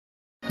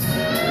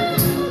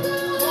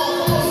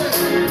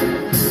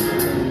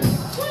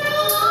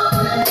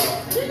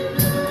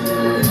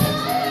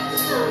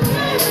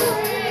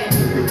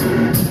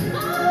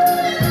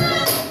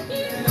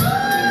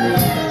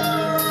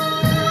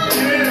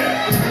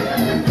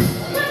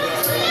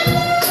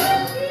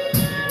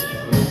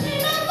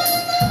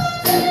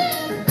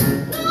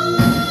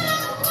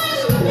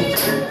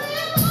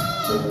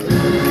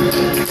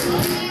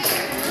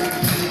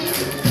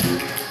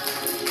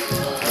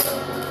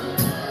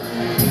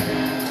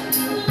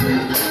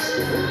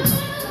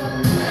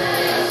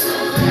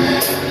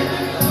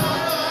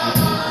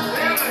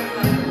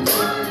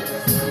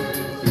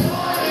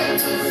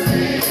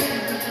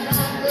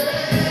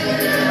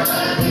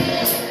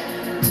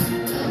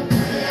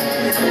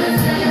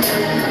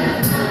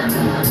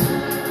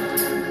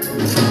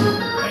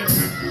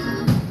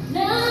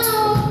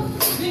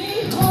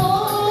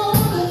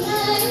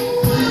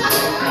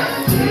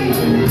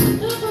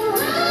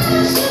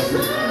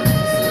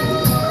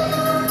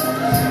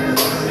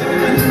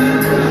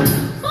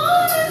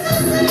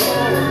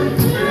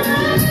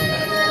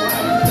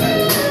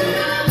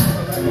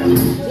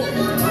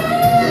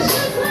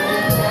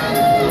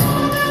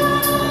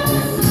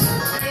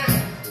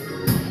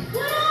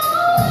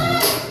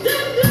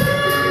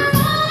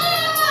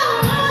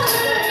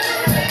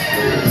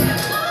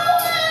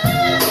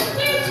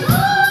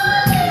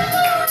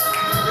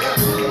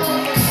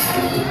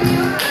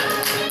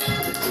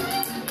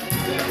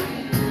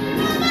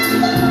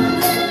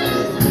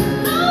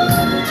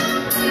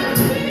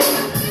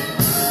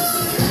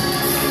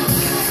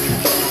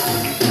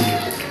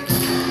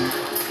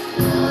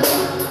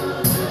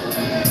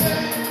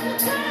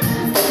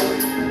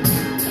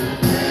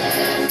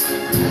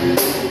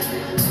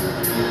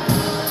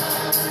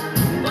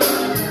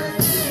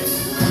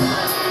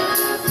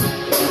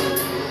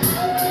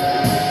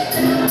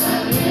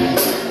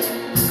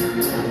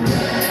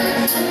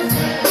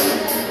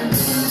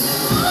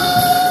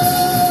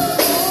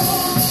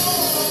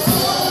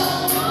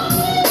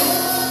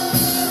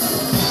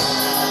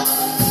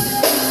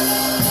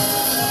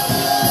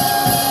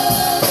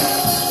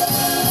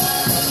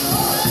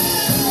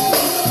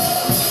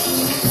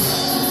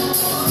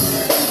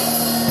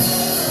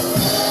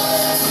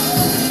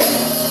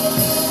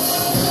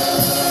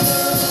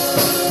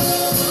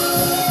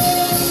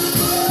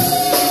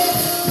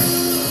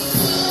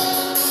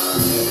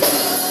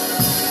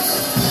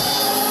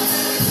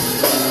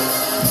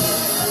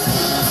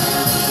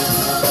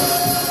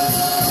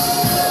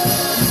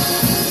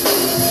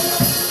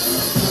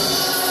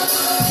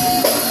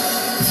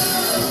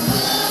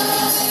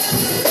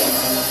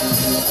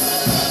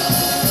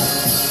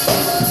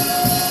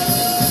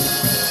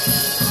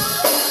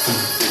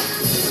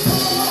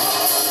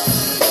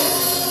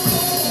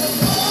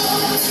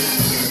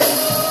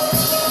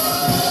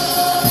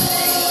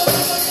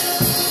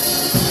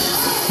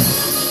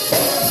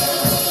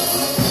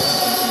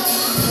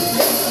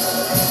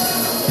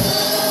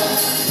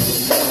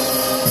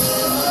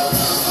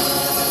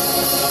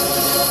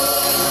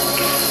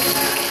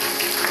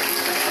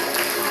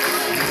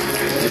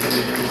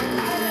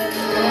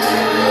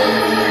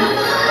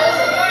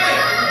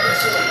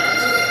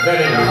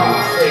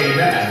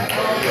amen?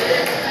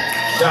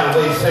 Shall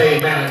we say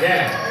amen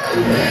again?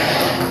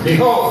 Amen.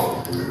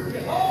 Behold,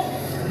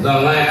 the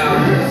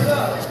Lamb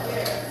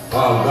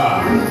of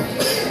God.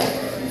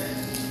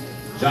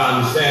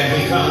 John said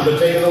he come to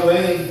take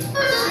away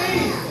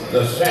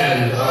the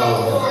sin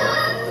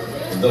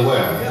of the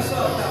world.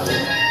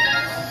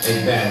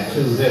 Amen. To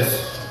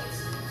this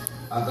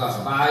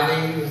August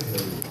binding,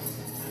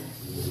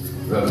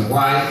 Brother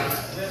White,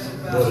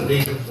 Brother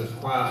Deacons, this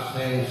choir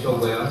sings so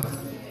well.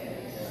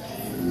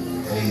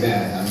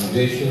 Amen. A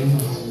musician.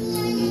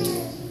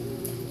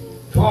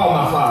 To all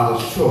my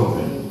father's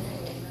children,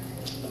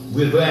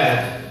 we're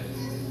glad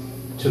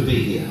to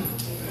be here.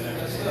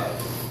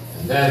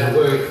 And there's a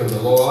word from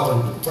the Lord,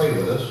 and to pray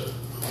with us.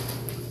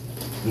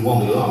 We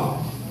won't be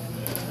long.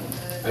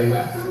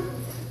 Amen.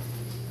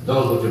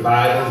 Those with your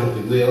Bibles,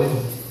 if you will,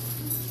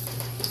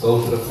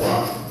 go to the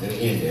front and the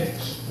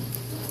index.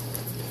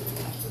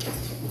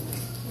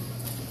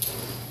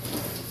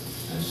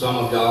 And some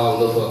of y'all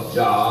look up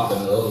Job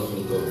and others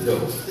look up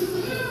Job.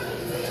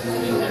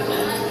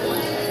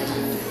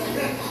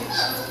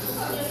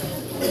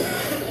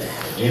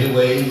 Any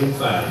way you can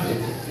find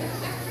it,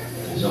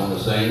 it's on the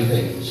same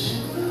page.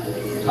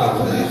 Talk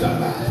to me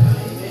somebody.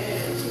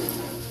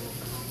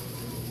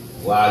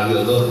 While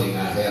you're looking,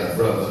 I had a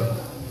brother.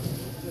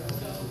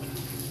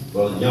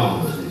 Brother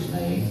Young was his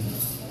name.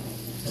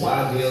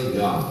 Why Bill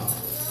Young?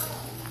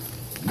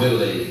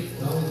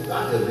 Middle-aged. No, he's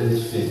about in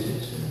his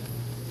 50s.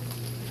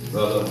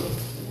 Brother,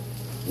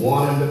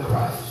 won him to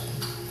Christ.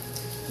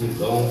 He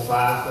was on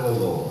fire for the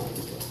Lord.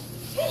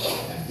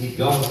 And he'd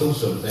gone through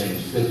some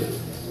things physically.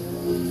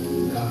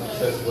 Come to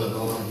church one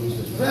morning, he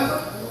says,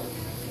 Reverend,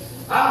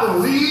 I was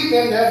reading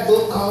in that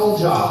book called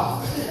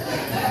Job. He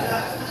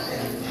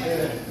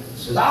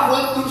says, I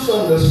went through some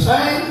of the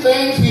same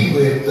things he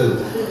went through.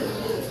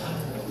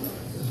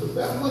 I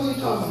said, what are you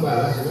talking about?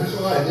 I said, that's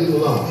all right, leave him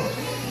alone.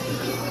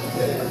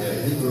 Yeah,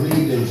 he was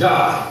reading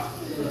Job.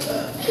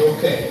 It's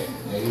okay.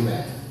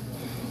 Amen.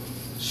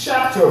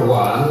 Chapter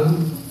 1,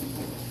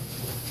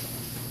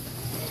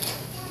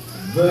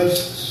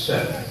 verse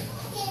 7.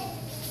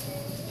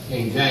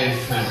 King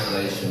James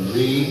translation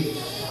reads,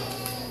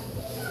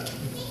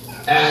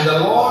 And the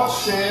Lord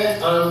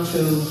said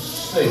unto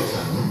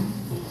Satan,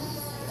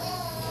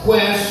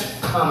 Whence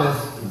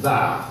cometh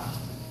thou?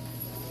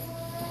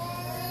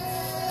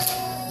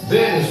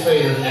 Then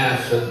Satan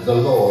answered the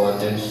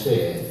Lord and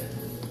said,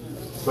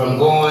 From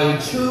going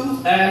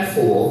to and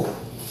forth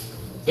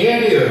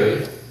in the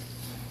earth,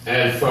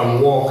 and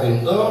from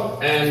walking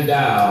up and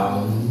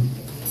down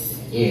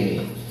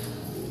in it.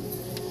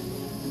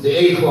 The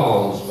A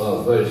clause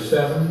of verse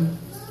 7,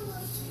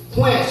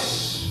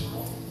 Whence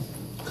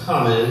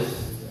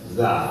cometh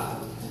thou?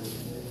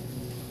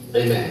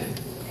 Amen.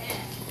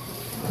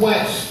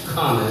 Whence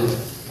cometh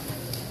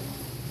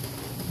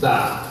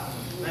thou?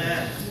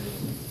 Amen.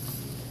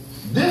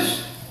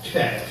 This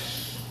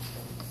text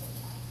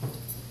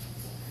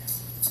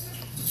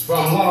is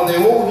from one of the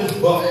oldest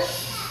books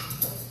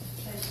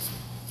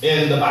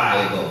in the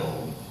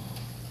Bible,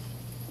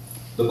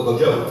 the book of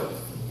Job.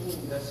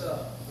 Yes, sir.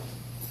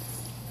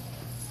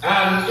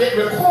 And it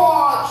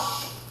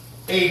records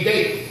a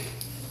date.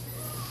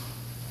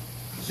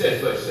 It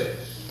says verse 6.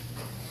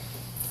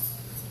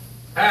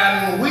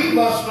 And we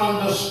must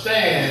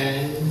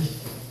understand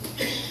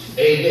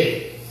a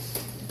day.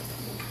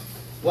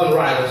 One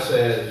writer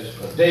says,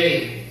 a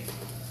day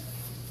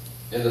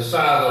in the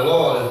sight of the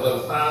Lord is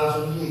but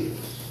 1,000 years.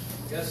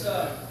 Yes,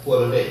 sir.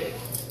 What a day.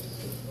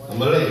 A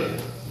millennium.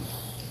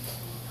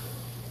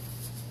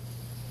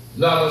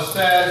 Another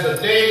says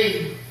a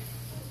day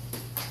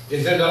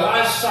is in the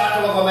life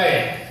cycle of a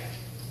man.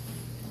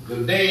 The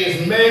day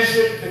is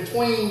measured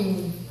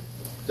between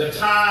the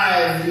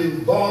time you're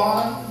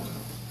born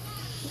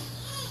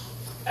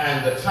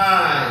and the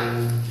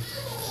time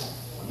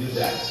you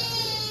die.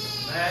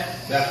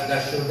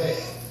 That's your day.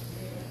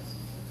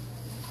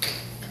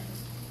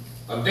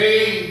 A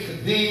day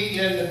could be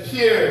in the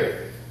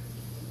period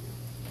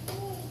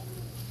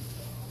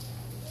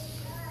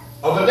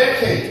of a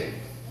decade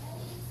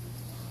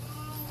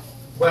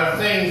where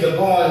things are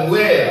going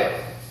well,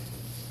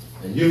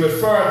 and you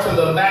refer to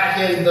them back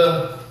in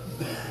the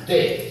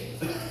day.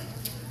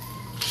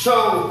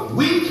 So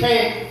we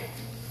can't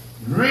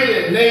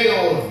really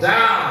nail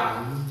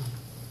down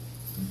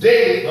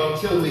day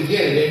until we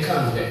get it in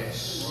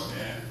context.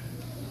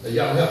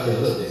 Y'all help me a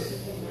little bit.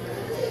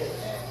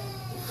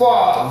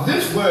 For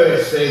this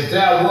word says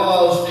there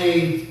was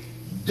a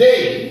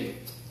day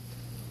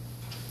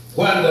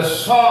when the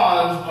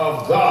sons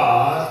of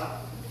God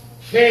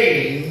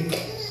came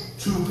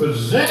to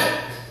present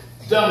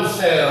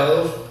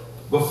themselves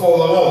before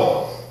the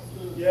Lord.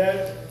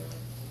 Yes.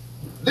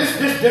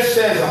 This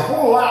says a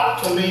whole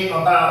lot to me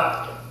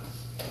about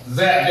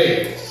that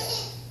day.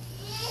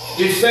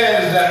 It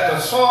says that the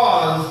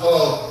sons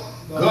of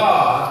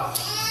God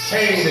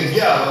came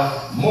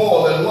together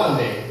more than one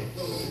day.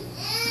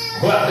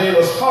 But they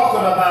was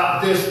talking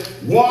about this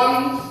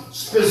one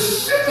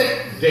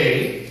specific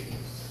day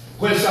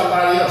when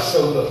somebody else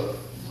showed up.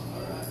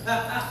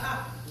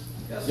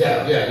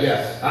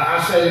 Yeah.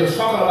 I said he was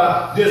talking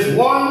about this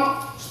one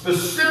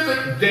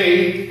specific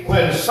day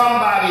when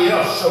somebody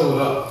else showed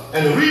up.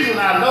 And the reason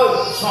I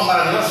know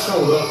somebody else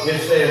showed up, it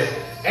says,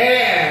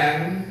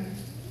 and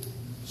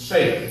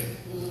Satan.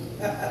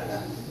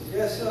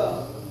 Yes,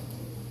 sir.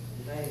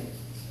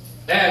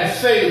 And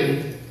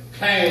Satan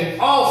came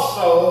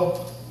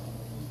also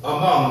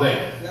among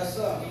them. Yes,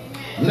 sir.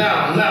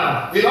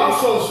 Now, it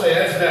also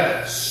says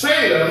that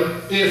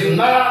Satan is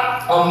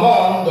not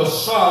among the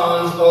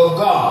sons of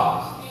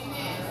God.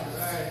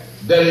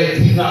 That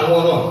he's not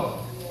one of them.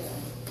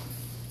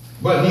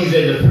 But he's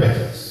in the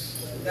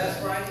presence.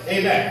 That's right.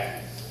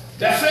 Amen.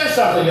 That says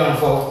something, young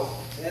folk.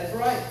 That's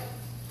right.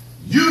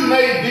 You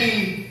may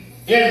be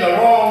in the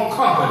wrong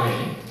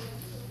company.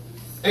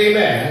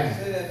 Amen.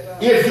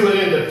 If you're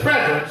in the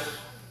presence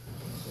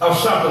of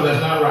something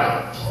that's not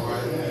right.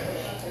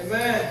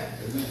 Amen.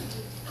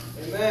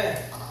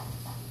 Amen.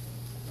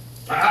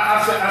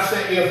 I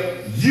say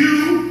if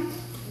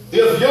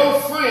your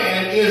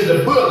friend is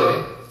the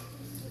bully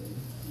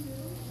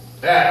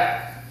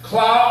at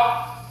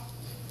Clark,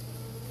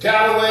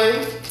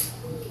 Callaway,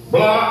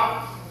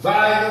 Blunt,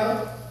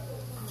 Viger,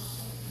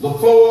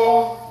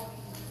 LaFleur,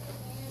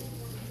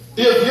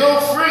 if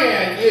your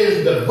friend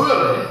is the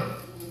bully,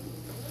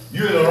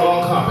 you're in the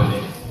wrong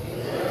company.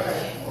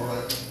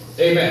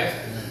 Amen.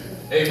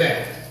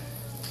 Amen.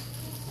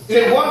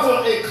 It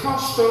wasn't a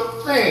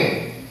constant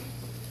thing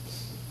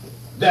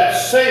that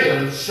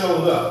Satan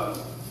showed up.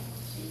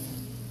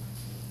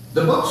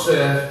 The book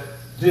says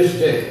this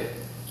day.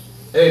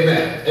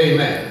 Amen.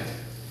 Amen.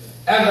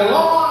 And the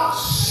Lord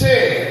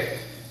said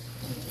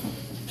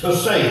to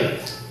Satan,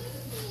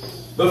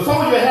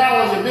 before you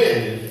handle your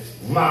business,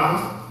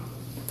 Mama,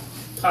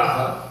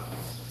 Papa,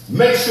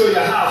 make sure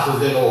your house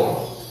is in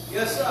order.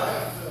 Yes,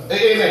 sir.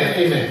 Amen.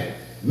 Amen.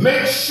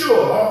 Make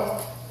sure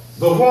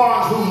the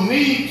ones who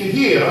need to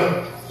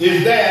hear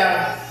is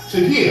there to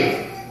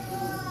hear.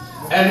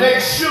 And make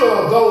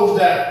sure those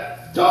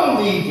that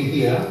don't need to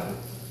hear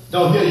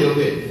don't hear your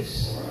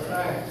business.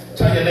 Right.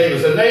 Tell your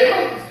neighbors, a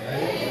neighbor,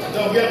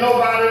 don't get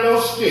nobody no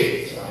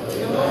stick.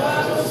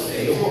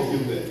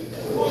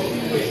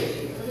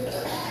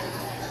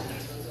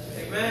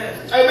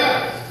 Amen.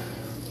 Amen.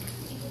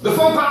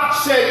 Before God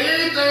said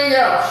anything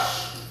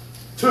else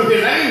to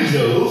his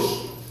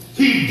angels,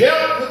 he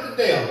dealt with the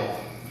devil.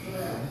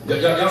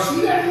 Y'all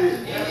see that?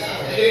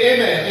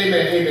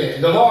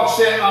 Amen. The Lord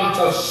said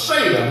unto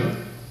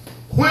Satan,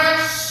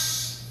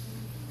 whence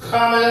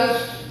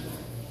cometh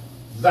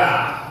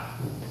thou?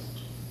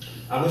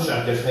 I wish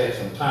I just had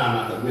some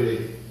time I could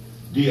really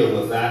deal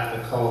with that,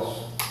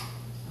 because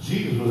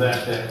Jesus was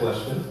asked that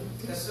question.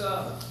 Yes,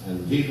 sir.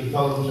 And Jesus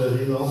told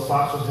him,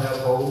 foxes have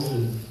holes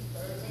and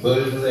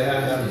birds of the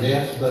air have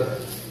nests,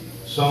 but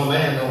some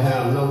man don't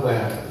have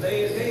nowhere to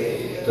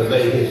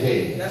lay his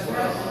head. That's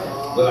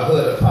right. But I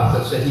heard a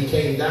prophet say he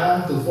came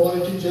down through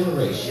 42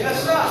 generations.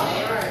 Yes,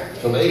 sir.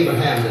 From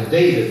Abraham to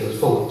David was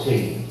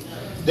 14.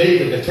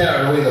 David to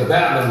carry away the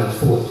Babylon was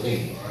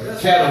 14.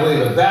 Carry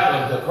away the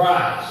Babylon to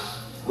Christ.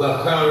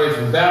 Well, carry away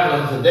from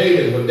Babylon to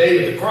David, from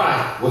David to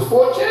Christ was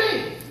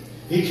 14.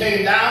 He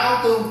came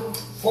down through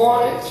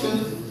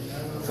 42.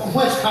 From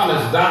whence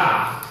cometh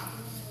thou?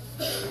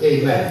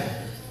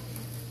 Amen.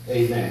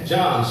 Amen.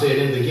 John said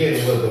in the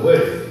beginning was the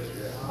Word,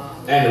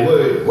 and the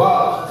Word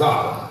was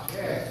God.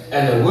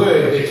 And the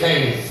Word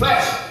became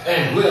flesh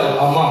and dwelt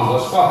among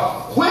us.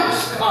 For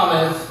whence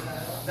cometh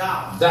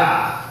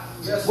thou?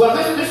 Yes. Well,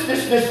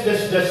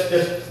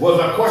 this was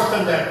a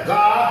question that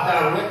God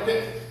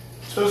directed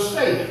to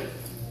Satan.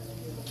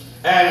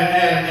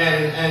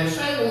 And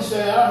Satan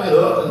said, I've been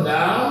up and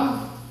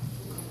down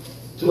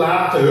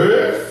throughout the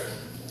earth.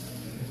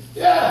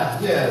 Yeah.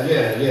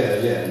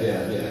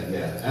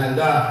 And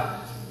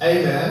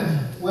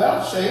amen.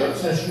 Well, Satan,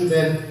 since you've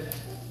been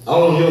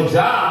on your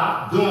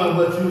job doing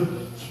what you're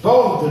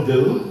supposed to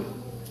do,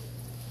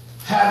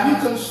 have you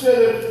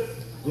considered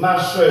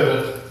my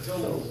servant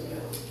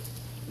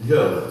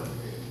Job?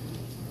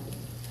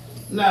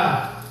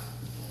 Now,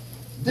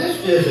 this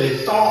is a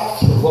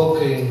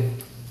thought-provoking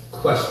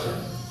question.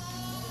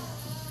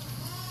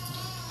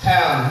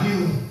 Have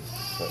you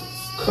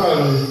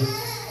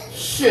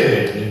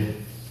considered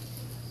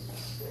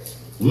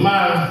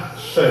my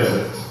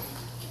servant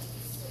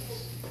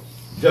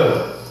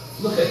Job?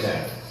 Look at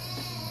that.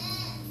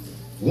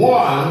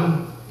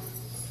 One,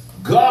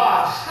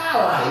 God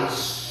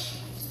highlights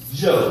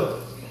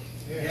Job.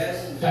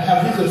 Yes.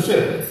 Have you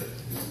considered it?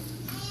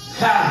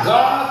 Have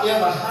God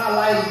ever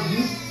highlighted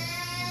you?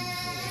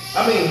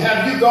 I mean,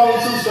 have you gone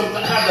through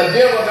something? Have the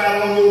devil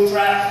got on your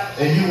track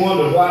and you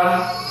wonder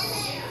why?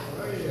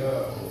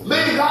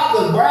 Maybe God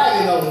was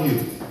bragging on you.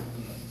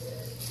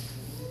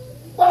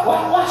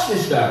 Watch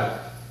this now.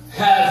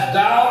 Hast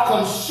thou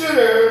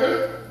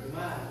considered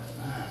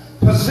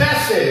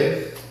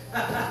possessive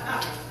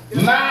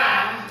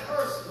my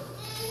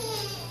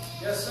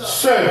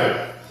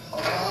servant?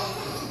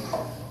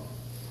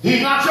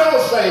 He's not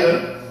yours,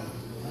 Satan.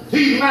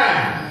 He's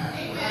mine.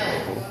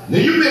 Now,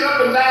 you've been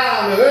up and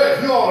down the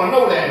earth. You ought to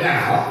know that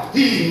now.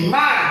 He's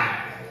mine.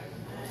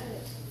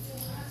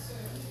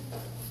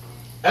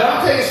 And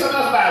I'll tell you something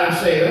else about him,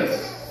 Satan.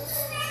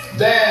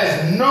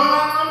 There's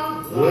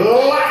none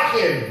like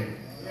him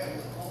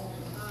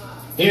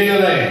in the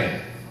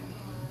land.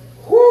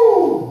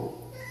 Whoo!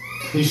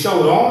 He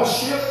showed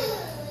ownership,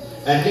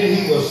 and then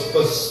he was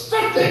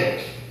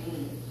specific.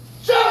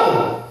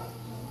 Job,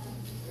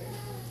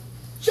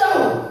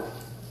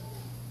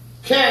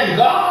 can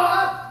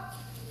God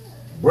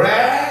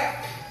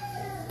brag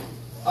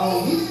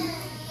on you?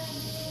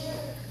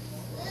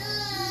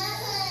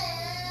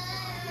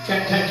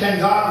 Can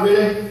God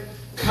really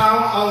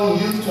count on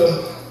you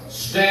to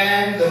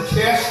stand the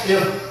test?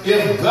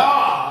 If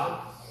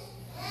God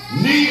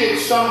needed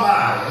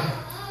somebody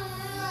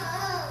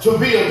to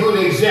be a good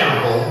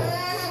example,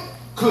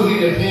 could he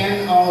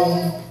depend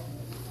on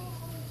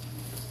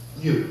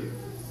you?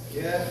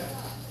 Yes.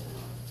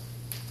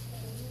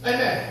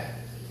 Amen.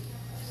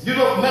 You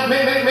know,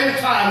 many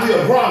times we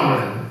are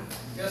grumbling.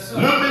 Yes, sir.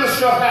 A little bit of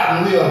stuff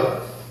happens, we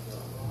are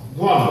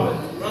grumbling.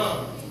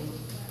 Wrong.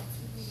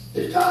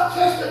 Is God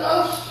testing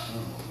us?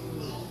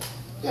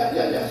 Yeah.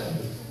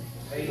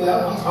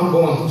 Well, I'm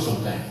going through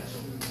some things.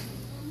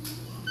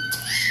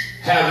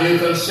 Have you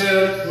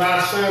considered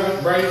my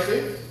servant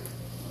Bracy?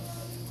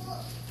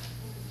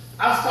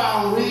 I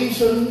found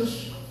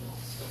reasons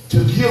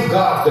to give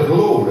God the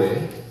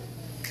glory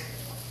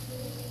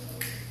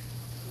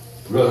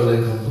rather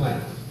than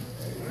complain.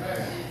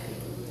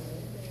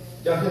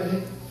 Y'all hear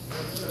me?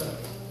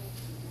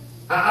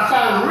 I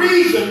found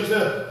reason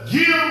to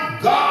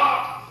give God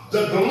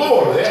the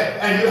glory,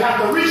 and you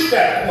have to reach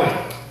that point.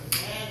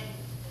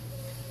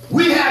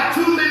 We have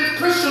too many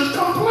Christians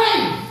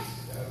complain.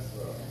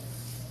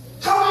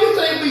 How do you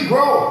think we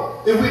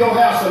grow if we don't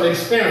have some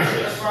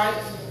experiences? That's right.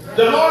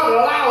 The Lord will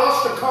allow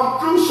us to come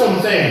through some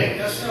things.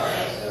 Yes,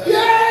 sir.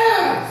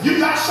 Yeah, you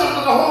got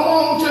something to hold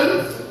on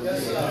to.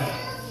 Yes, sir.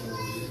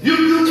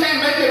 You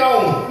can't make it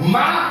on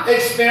my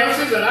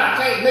experiences, and I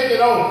can't make it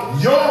on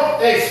your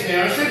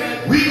experiences.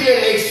 We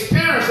get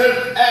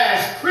experiences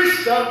as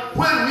Christians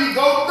when we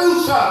go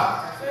through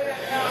something.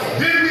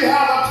 Then we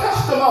have a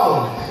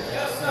testimony.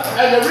 Yes, sir.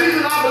 And the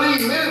reason I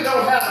believe many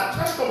don't have a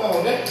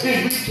testimony is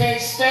we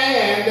can't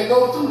stand to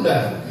go through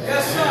nothing.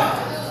 Yes,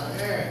 sir.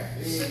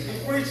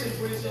 Preaching.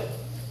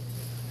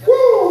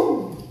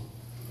 Woo!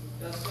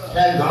 Yes, sir.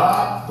 Can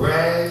God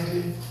brag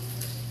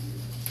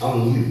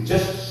on you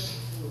just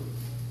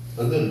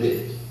a little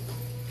bit?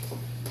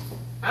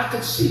 I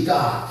could see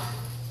God.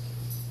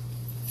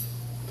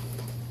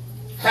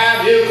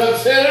 Have you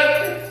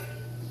considered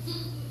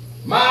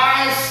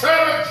my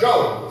servant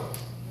Job?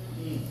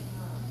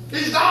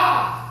 He's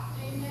God.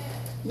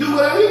 Do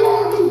whatever you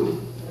want to do.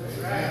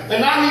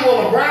 And now he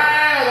want to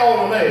brag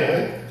on a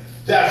man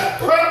that's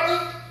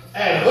perfect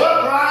and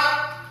upright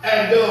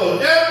and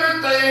does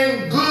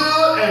everything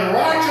good and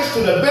righteous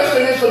to the best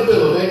of his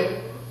ability.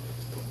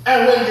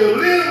 And when you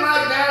live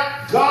like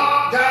that,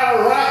 God got a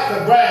right to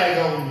brag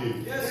on you.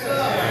 Yes, sir.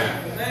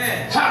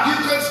 Amen. Have you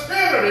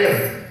considered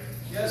him?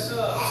 Yes,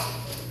 sir.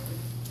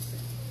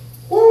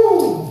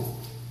 Woo!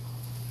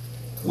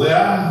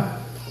 Well,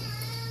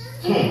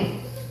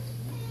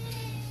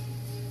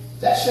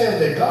 that says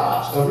that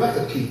God's a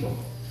record keeper.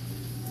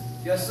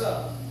 Yes,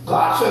 sir.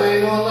 God said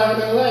ain't no like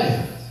in the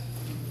land.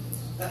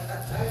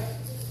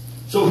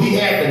 So he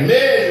had to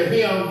measure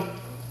him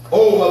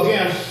over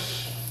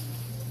against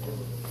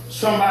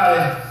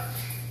somebody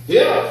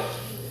else.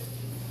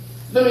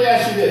 Let me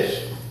ask you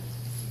this.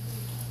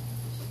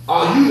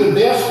 Are you the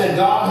best that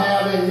God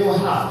have in your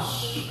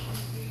house?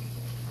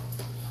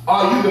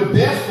 Are you the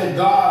best that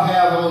God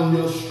have on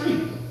your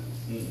street?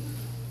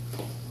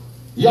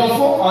 Young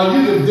folk, are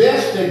you the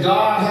best that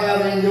God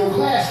have in your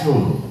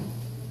classroom?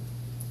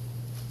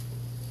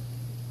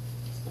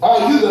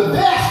 Are you the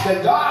best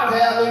that God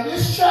have in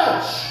this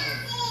church?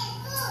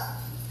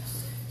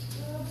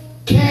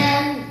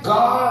 Can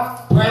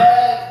God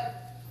brag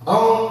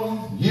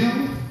on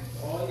you?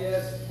 Oh,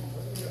 yes.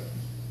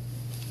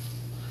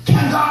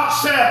 Can God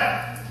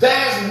say,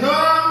 there's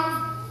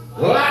none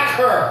like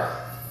her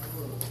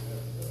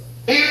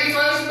in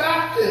First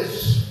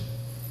Baptist?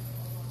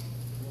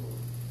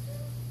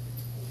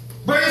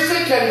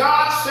 Bracy, can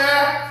God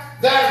say,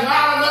 there's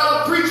not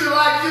another preacher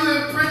like you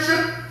in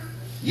preaching?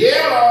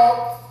 Yeah, Lord.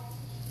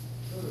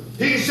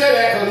 He can say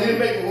that because he didn't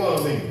make the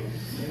world me.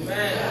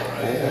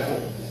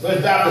 Amen.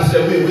 First Baptist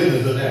said we're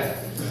witnesses to that.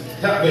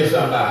 Help me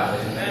somebody.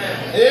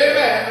 Amen.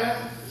 Amen.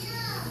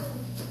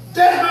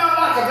 There's not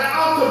like it. There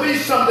ought to be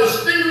some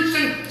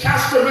distinguishing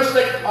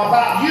characteristic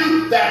about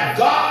you that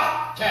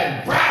God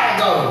can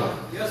brag on.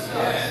 Yes, sir.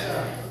 Yes,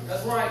 sir.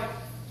 That's right.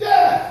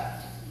 Yeah.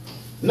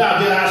 Now,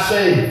 did I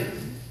say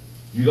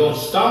you don't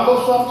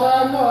stumble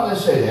sometimes? No, I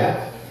didn't say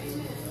that.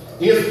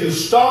 If you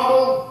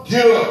stumble,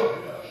 get up.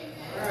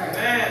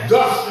 Amen.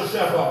 Dust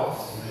yourself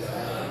off.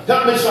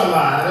 Help me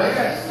somebody.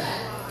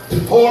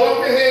 Hold up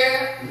your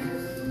head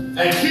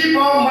and keep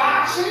on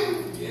marching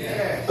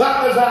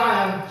up the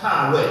Zion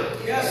highway.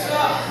 Yes,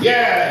 sir.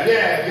 Yeah.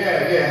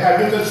 Have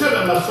you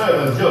considered my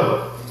servant Job?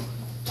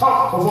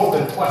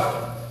 Thought-provoking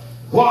question.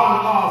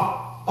 One of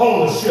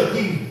ownership.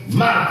 He's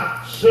my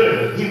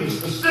servant. He was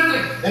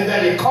specific in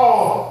that he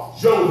called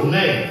Job's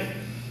name.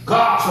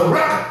 God's a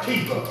record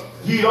keeper.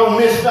 He don't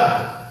miss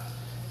nothing.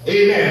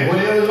 Amen.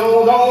 Whatever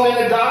goes on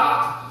in the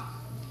dark,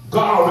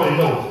 God already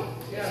knows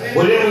it.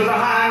 Whatever's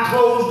behind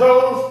closed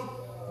doors,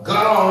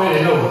 God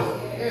already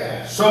knows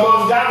it. Some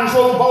of us gotten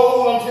so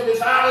bold until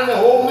it's out in the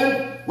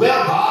open.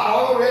 Well, God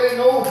already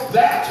knows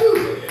that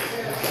too.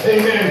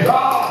 Amen.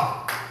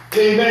 God,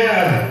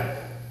 amen,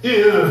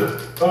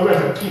 is a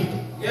record keeper.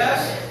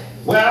 Yes.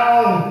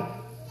 Well,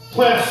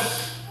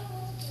 whence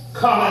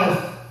cometh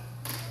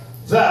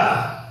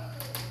thou?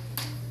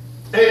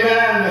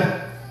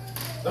 Amen.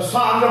 The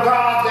sons of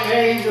God, the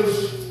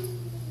angels,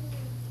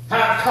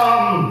 have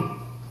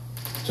come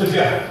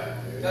together.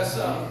 Yes,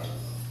 sir.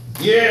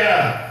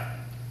 Yeah.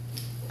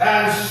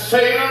 And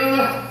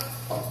Satan,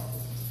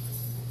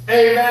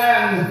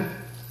 amen,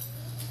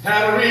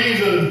 had a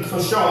reason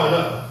for showing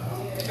up.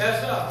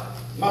 Yes, sir.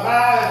 My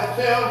Bible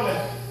tells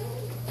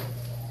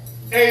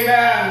me,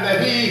 amen,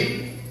 that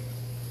he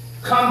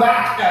come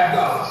back at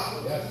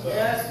God.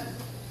 Yes.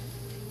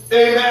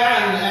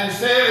 Amen. And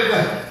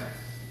said,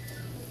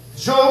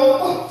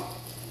 Job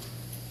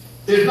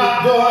is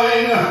not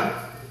doing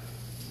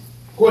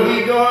what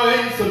he's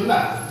doing for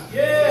nothing.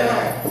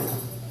 Yeah.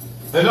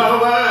 In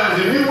other words,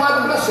 if he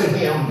wasn't blessing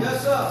him,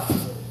 Yes, sir.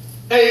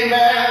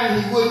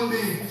 amen, he wouldn't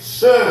be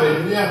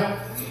serving him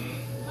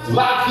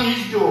like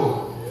he's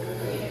doing.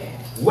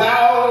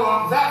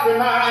 Well, that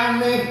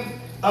reminds me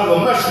of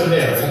a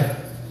mercenary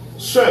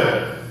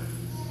servant.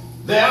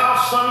 There are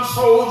some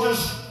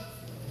soldiers,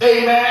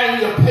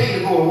 amen, you pay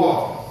to go to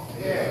war.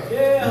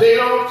 Yeah. They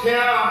don't care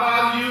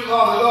about you or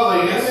the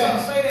other. Yes,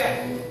 sir. Say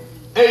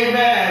that.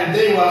 Amen.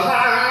 They will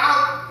hire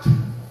out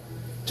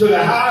to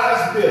the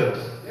highest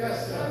bidder.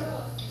 Yes,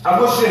 sir. I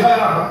wish you had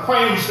a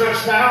plain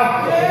church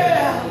now.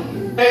 Yeah.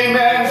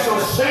 Amen. So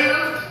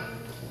Satan,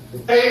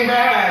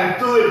 amen,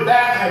 threw it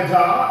back at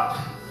God.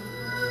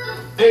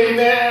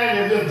 Amen.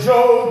 And if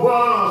Job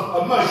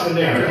was a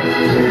mercenary,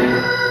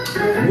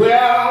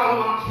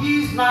 well,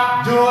 he's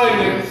not doing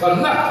it for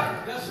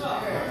nothing. Yes, sir.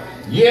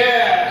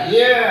 Yeah.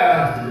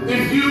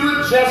 If you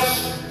would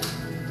just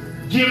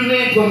give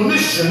me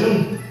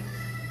permission,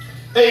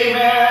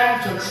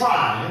 amen, to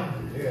try,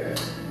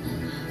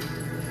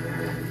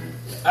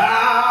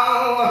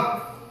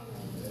 I'll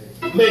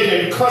make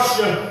it cuss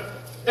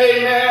you,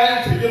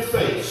 amen, to your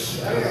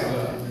face.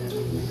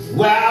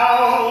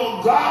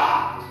 Well,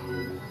 God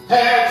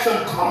had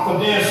some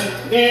confidence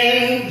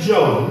in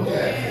Job.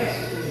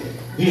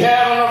 He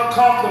had enough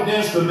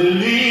confidence to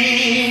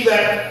believe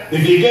that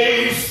if he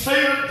gave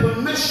Satan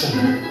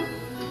permission,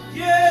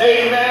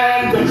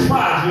 amen, to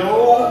try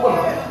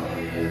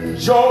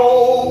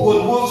Job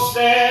would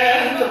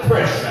withstand the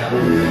pressure.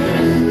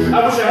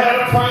 I wish I had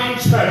a plain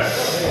church.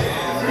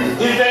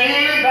 Is there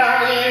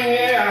anybody in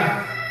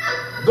here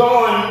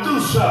going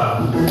through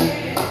something?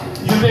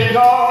 You've been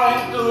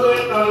going through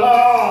it a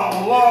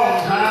long,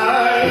 long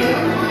time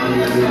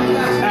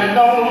and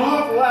don't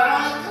look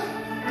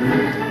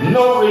like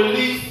no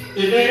relief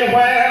is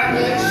anywhere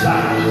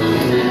inside.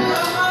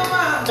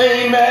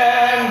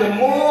 Amen. The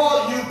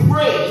more you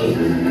pray,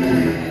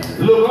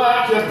 look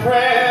like your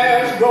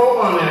prayers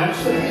go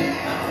unanswered.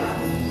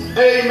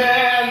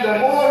 Amen. The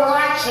more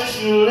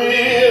righteous you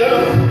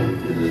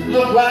live,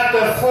 look like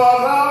the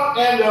further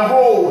in the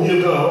hole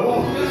you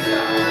go.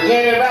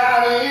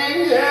 Anybody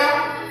in here,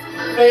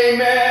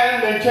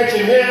 amen, been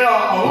catching hell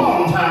a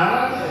long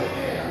time.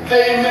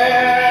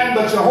 Amen.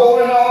 But you're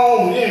holding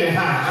on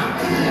anyhow.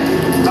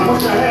 I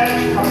wish I had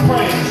a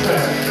praying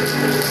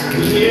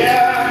church.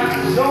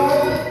 Yeah,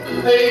 Job,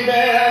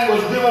 amen,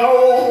 was given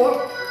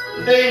over,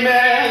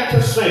 amen,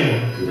 to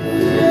Satan.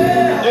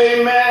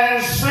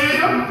 Amen.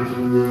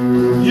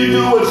 Satan, you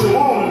do what you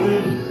want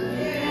to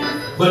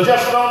do, but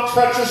just don't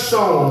touch a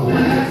soul.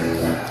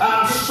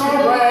 I'm so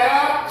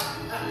glad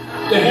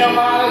to hear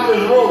my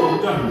this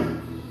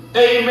road.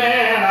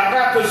 Amen. I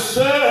got to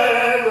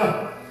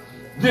serve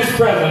this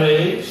present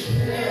age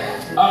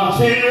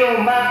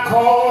until my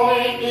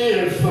calling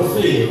is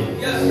fulfilled.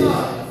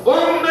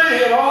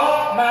 Only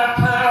all my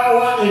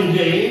power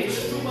engaged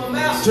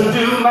to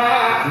do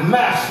my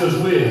master's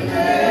will.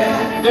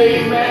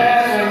 Amen.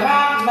 And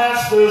my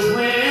master's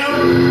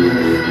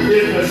will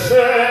is to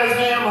serve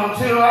him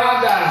until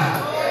I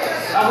die.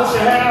 I wish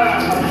I had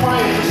a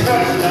plain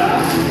church now.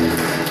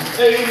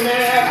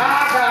 Amen. I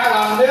got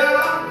a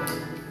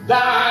never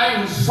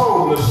dying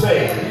soul to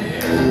save.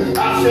 I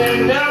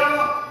said never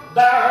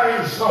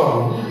dying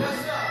soul.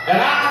 And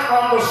I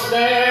can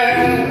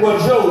understand what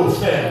Job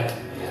said.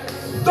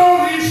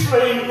 Though he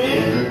slay me,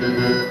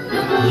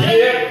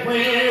 yet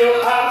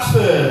will I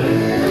serve.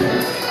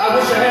 I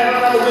wish I had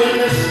another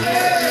witness.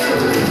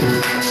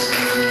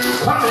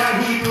 Come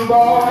down, Hebrew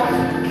boy.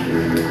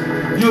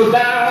 You're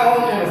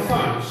down in the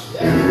furnace.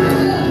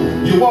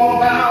 You won't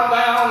bow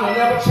down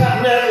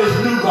and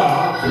never knew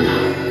God.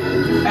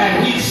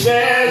 And he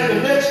says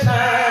the next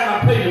time I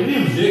play the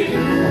music,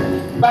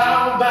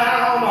 bow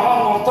down or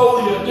I'm going to throw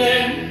you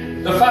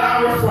in the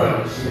fiery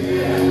furnace.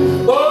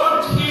 Oh,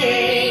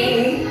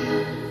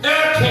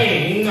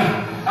 King,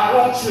 I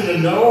want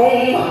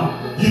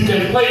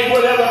play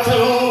whatever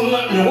tune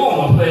you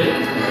want to play.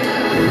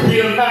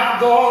 We are not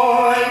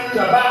going to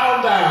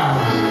bow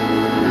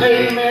down.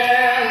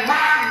 Amen.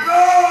 My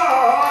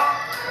God,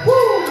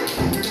 woo,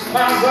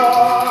 my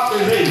God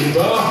is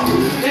able.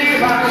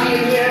 Anybody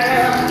in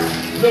here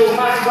know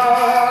my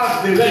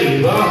God is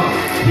able?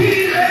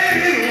 He's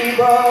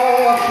able.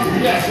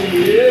 Yes, he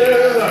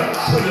is.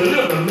 To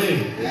deliver me.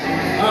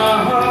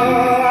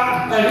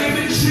 And if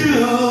he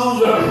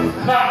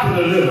chooses not to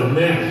deliver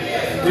me,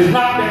 it's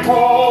not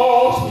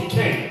because he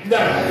can't.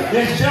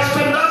 It's just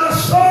another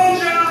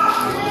soldier.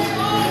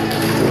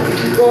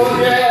 Oh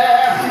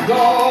yeah, go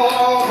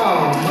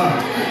home.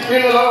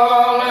 In the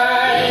Lord,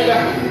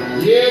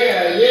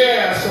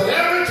 yeah. So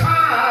every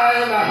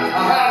time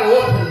I have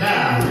up and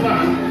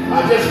down, I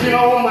just get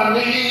on my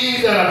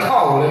knees and I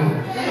call him.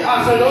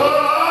 I said, oh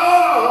Lord,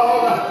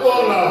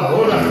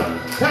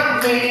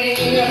 help me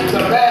to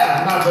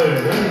bear my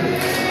burden.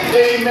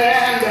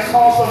 Amen.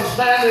 Because I'm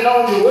standing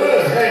on your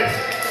word. Hey,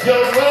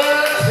 your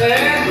word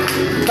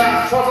said,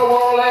 my trouble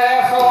won't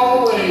last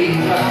always.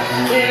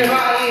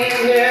 Anybody in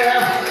here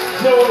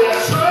know that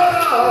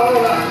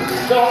trouble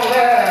don't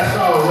last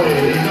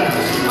always?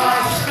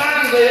 I'm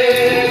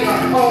standing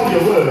on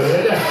your word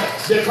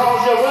because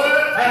your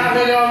word helps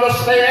me to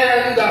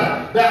understand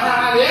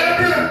behind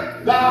every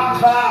dark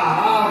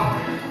cloud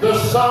the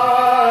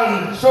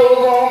sun so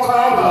gonna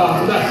come up.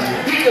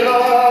 He's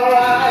all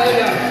right.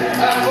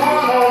 I'm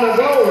going on the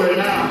glory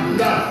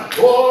now.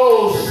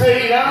 Oh,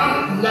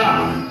 Satan,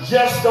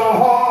 just to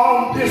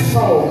harm this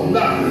soul.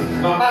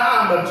 My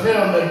mama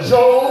tell me,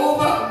 Job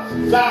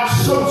got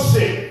so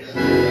sick.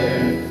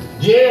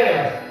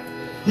 Yeah,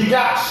 he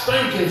got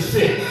stinking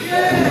sick.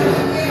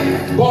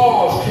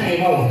 Balls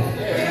came on him.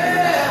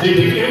 They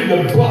began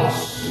to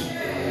bust.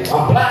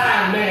 A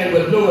blind man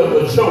would know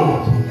it was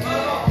Job.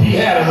 He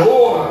had an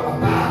order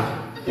about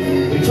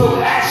it. He took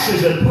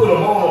ashes and put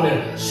them on him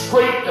and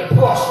scraped the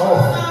pus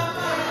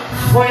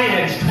off.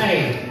 Friends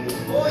came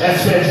and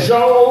said,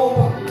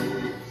 Job,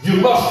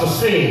 you must have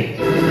sinned.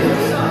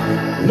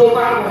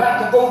 Nobody will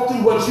have to go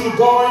through what you're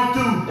going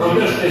through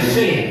unless they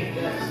sin.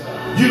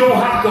 You don't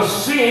have to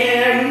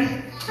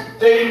sin,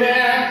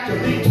 amen, to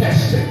be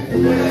tested.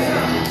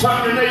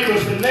 Tell your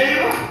neighbors the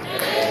neighbor,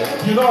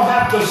 you don't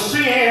have to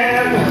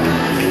sin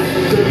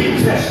to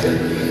be tested.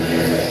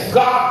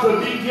 God could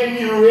be getting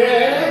you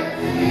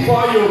ready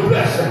for your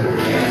blessing.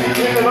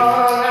 Is it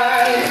all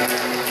right?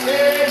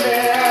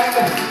 Amen.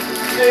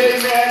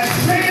 Amen.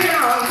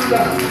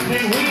 Satan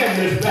didn't win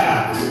this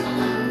battle.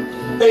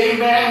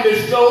 Amen.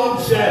 This Job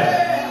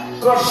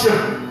said, curse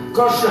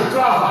your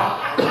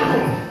God.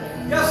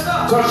 Yes,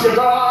 sir. Curse your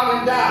God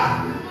and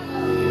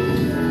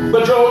die.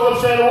 But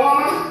Joseph said,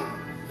 woman,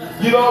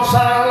 you don't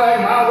sound like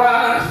my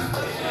wife.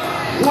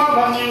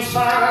 Woman, you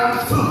sound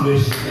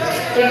foolish.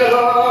 Is it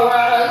all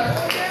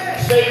right?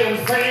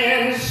 Satan's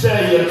friends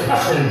say you're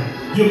cussing.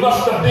 You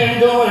must have been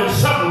doing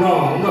something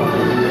wrong.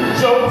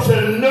 Job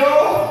said,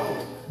 no,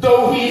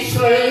 though he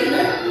slain,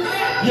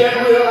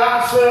 yet will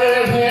I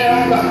serve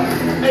him.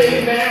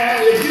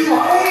 Amen. If you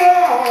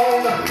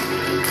hold on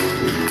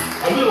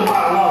a little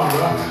while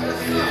longer,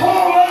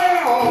 hold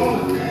on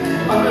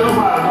a little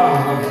while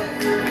longer.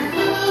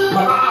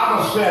 My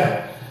Bible said,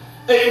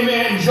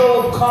 amen,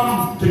 Job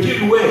come to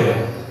get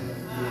well.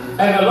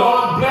 And the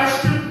Lord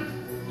blessed him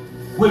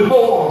with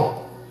more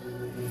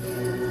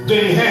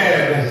than he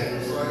had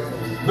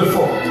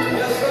before.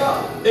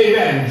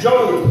 Amen.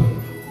 Job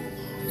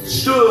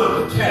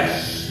stood the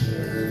test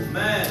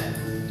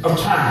of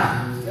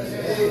time.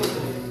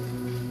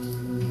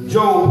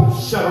 Job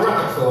set a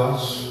record for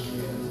us.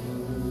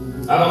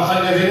 I don't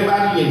think there's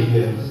anybody in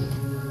here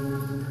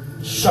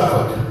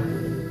suffered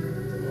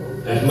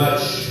as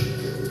much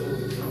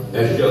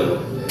as Job.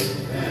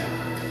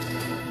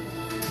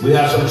 We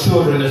have some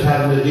children that's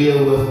having to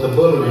deal with the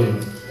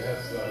bullying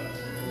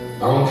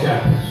on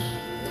campus.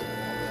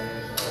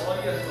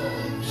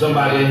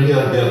 Somebody in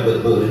here dealt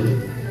with bullying.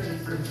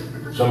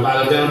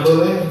 Somebody been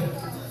bullied,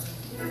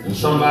 and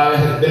somebody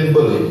has been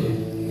bullied.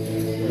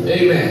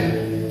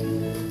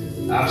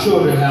 Amen. Our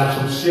children have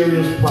some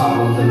serious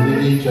problems, and we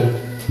need to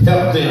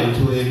help them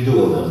to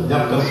endure them,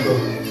 help them to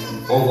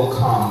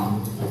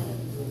overcome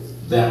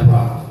that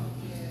problem.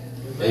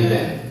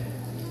 Amen.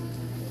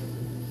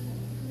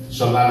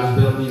 Somebody's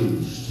been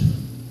abused.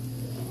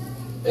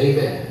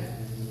 Amen.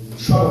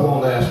 Trouble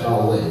won't last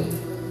always,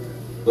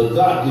 but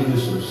God give you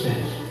some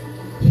sense.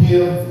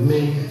 Hear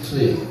me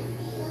clear.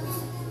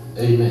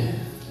 Amen.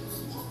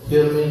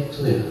 Hear me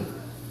clear.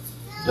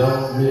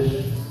 Don't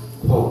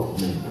misquote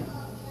me.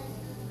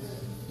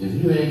 If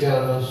you ain't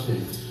got enough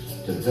sense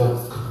to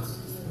duck,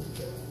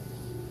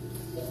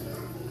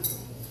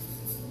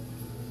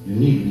 you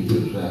need to be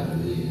hit side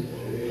of the head.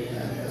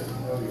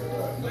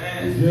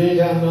 If you ain't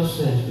got enough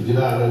sense to get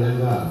out of that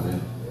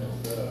environment,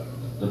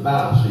 the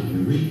Bible says you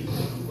reap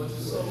what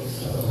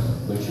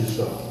you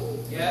sow.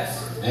 Yes.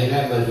 Ain't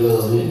that much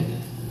love in it.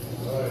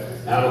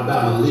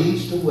 Alabama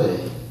leads the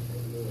way,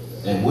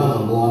 and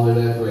women go under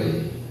that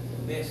grave.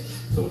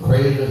 From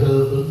crazy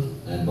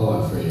husband and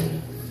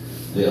boyfriend,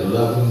 they'll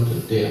love them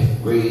to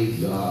death,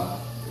 graveyard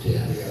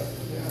tell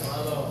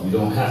you. You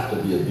don't have to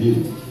be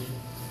abused.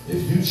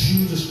 If you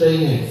choose to stay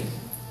in,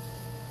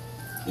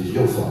 it's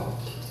your fault.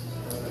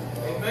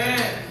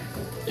 Amen.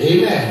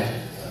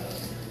 Amen.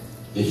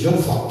 It's your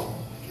fault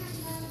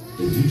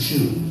if you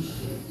choose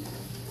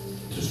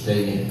to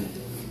stay in.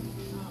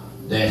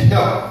 That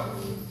help,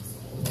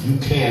 you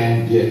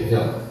can get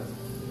help.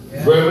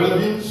 Yeah. Verbal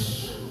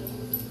abuse,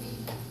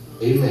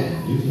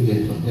 amen. You can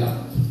get some help.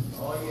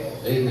 Oh,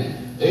 yeah.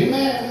 Amen.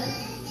 Amen.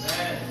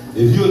 Amen.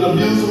 If you're an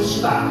abuser,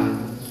 stop it.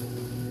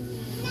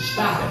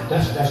 Stop it.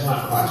 That's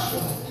not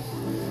Christ-like.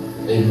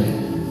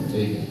 Amen.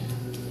 Amen.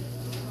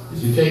 If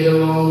you can't get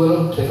along with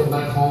them, take them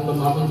back home to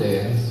mom and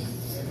dad.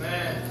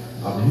 Amen.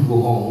 After you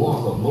go home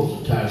once, but most of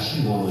the time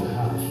she won't in the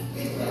house.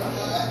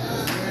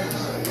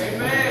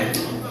 Amen.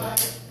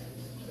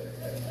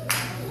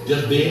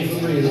 Just being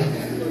for real.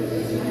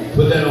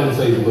 Put that on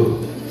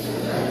Facebook.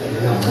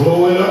 Now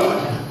blow it up.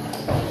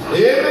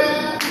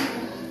 Amen.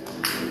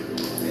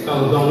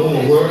 Some don't want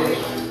to work.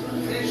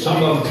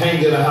 Some of them can't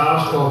get a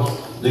house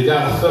because they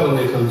got a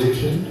felony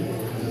conviction.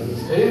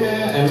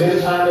 Amen. And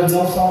many times there's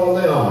no fault of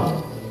their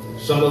own.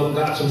 Some of them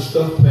got some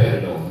stuff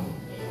padded on them.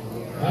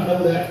 I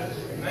know that.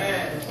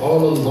 Amen.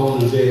 All of them going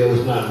to jail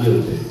is not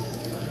guilty.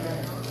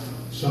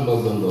 Some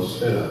of them will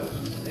set up.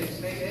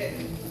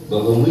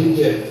 But when we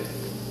get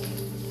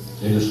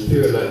in the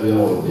spirit like we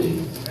ought to be,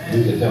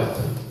 we can help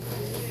them.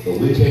 But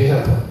we can't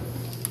help them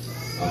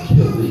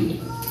until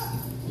we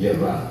get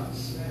right.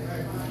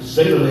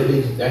 Say to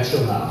lady at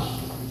your house,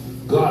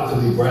 God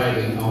could be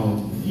bragging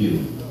on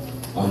you.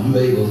 Are you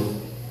able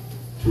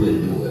to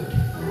endure it?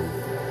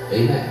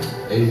 Amen.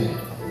 Amen.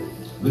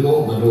 We go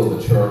open the door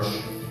of the church.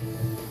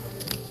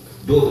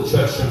 Door of the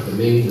church simply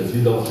means if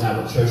you don't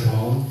have a church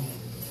home,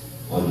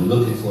 or you're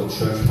looking for a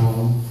church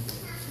home,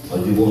 or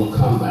you want to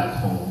come back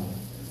home,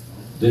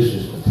 this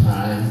is the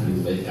time you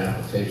make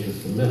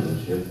applications for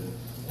membership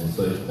in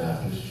First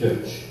Baptist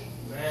Church.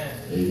 Amen.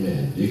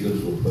 Amen.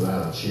 Deacons will put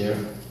out a chair.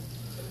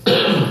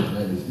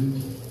 And if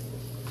you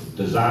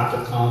desire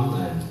to come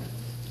and,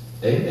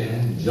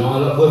 amen,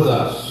 join up with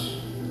us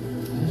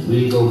as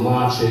we go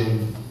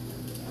marching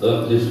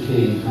up this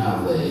King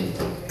Highway,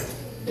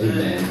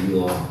 amen,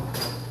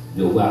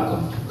 you're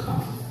welcome to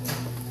come.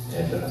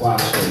 At the choir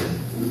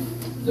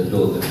sing, the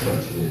door of the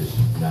church is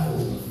now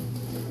open.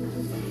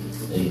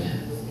 Amen.